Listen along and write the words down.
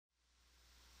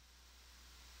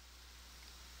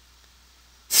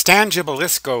Stan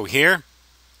Gibilisco here,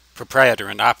 proprietor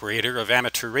and operator of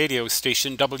amateur radio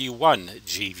station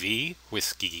W1GV,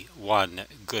 Whiskey 1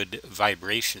 Good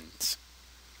Vibrations.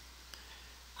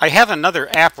 I have another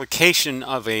application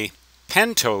of a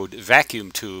Pentode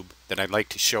vacuum tube that I'd like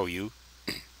to show you,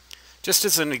 just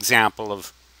as an example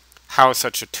of how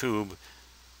such a tube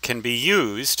can be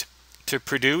used to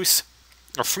produce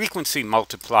a frequency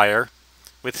multiplier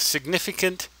with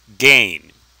significant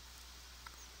gain.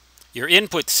 Your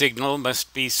input signal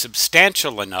must be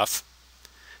substantial enough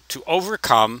to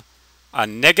overcome a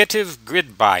negative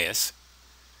grid bias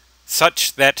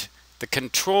such that the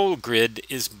control grid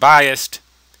is biased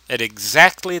at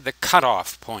exactly the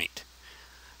cutoff point.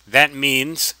 That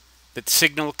means that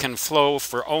signal can flow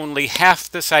for only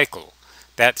half the cycle.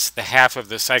 That's the half of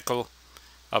the cycle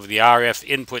of the RF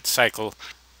input cycle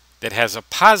that has a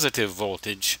positive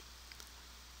voltage,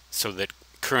 so that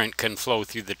current can flow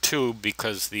through the tube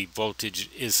because the voltage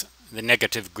is the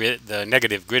negative grid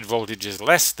voltage is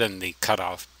less than the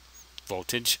cutoff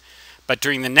voltage. But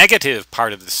during the negative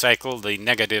part of the cycle, the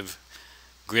negative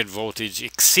grid voltage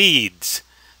exceeds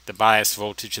the bias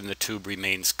voltage and the tube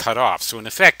remains cut off. So in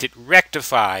effect, it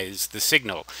rectifies the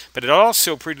signal, but it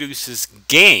also produces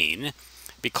gain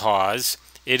because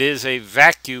it is a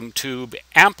vacuum tube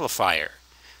amplifier.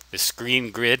 The screen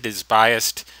grid is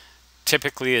biased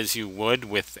typically as you would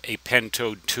with a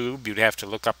Pentode tube. You'd have to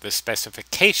look up the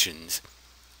specifications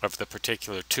of the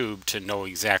particular tube to know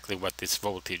exactly what this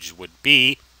voltage would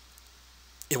be.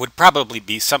 It would probably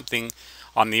be something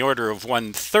on the order of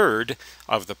 1/3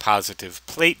 of the positive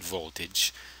plate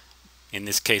voltage. In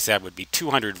this case, that would be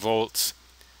 200 volts.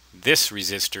 This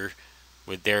resistor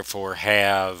would therefore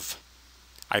have,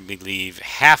 I believe,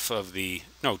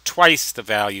 twice the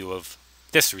value of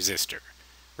this resistor,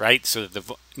 right? So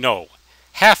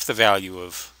half the value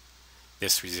of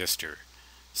this resistor.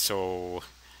 So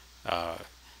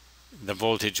the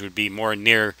voltage would be more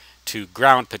near to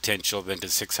ground potential than to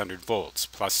 600 volts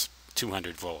plus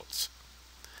 200 volts.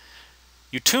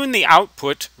 You tune the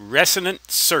output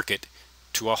resonant circuit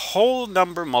to a whole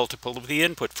number multiple of the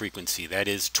input frequency. That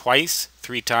is twice,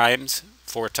 3 times,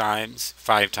 4 times,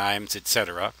 5 times,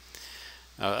 etc.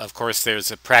 Of course, there's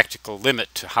a practical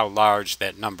limit to how large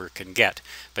that number can get,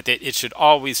 but it should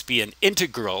always be an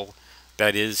integral,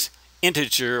 that is,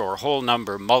 integer or whole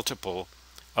number multiple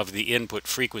of the input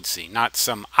frequency, not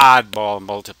some oddball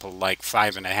multiple like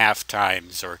 5.5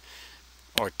 times or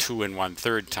 2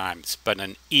 1/3 times, but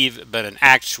an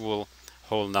actual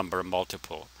whole number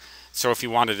multiple. So if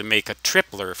you wanted to make a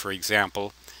tripler, for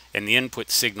example, and the input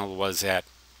signal was at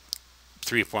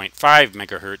 3.5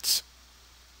 megahertz,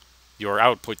 your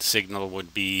output signal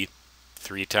would be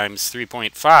 3 times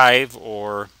 3.5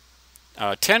 or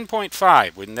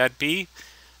 10.5, wouldn't that be?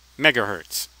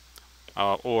 Megahertz.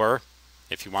 Or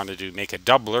if you wanted to make a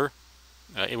doubler,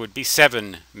 it would be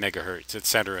 7 megahertz,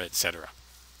 etc., etc.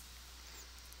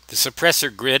 The suppressor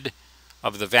grid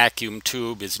of the vacuum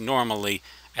tube is normally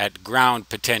at ground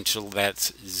potential,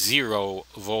 that's 0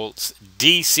 volts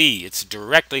DC. It's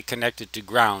directly connected to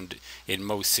ground in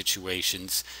most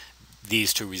situations.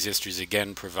 These two resistors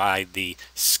again provide the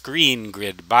screen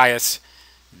grid bias.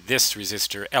 This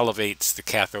resistor elevates the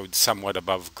cathode somewhat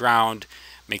above ground,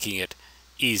 making it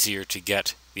easier to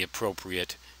get the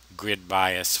appropriate grid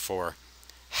bias for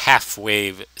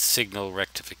half-wave signal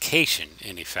rectification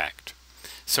in effect.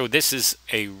 So this is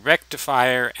a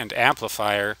rectifier and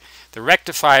amplifier. The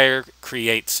rectifier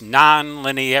creates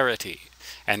nonlinearity,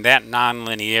 and that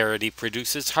nonlinearity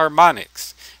produces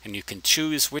harmonics. And you can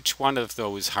choose which one of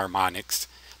those harmonics,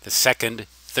 the second,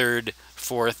 third,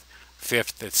 fourth,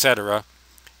 fifth, etc.,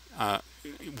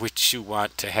 which you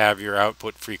want to have your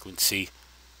output frequency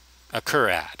occur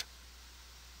at.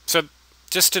 So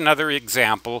just another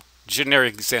example,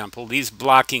 generic example, these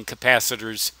blocking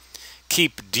capacitors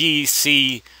keep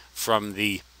DC from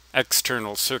the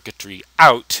external circuitry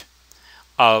out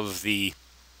of the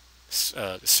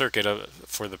circuit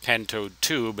for the Pentode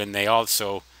tube, and they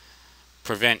also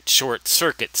prevent short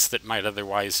circuits that might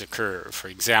otherwise occur. For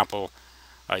example,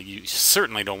 you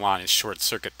certainly don't want to short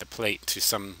circuit the plate to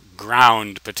some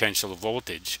ground potential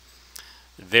voltage,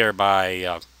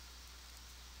 thereby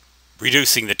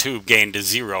reducing the tube gain to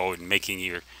 0 and making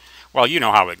your, well, you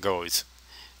know how it goes.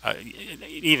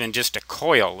 Even just a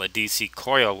coil, a DC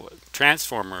coil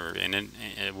transformer, and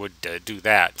it would do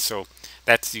that. So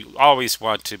you always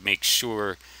want to make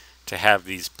sure to have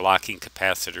these blocking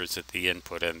capacitors at the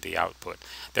input and the output.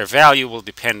 Their value will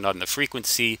depend on the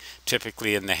frequency,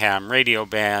 typically in the ham radio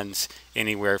bands,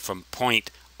 anywhere from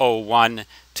 0.01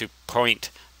 to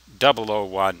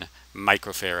 0.001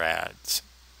 microfarads.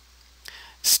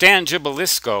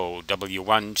 Stangibilisco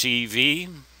W1GV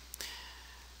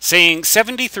saying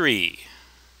 73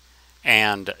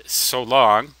 and so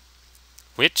long,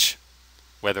 which,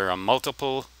 whether a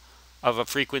multiple of a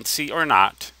frequency or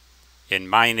not, in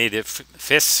my native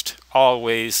fist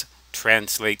always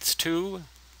translates to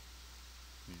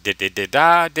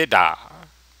da-da-da-da-da-da.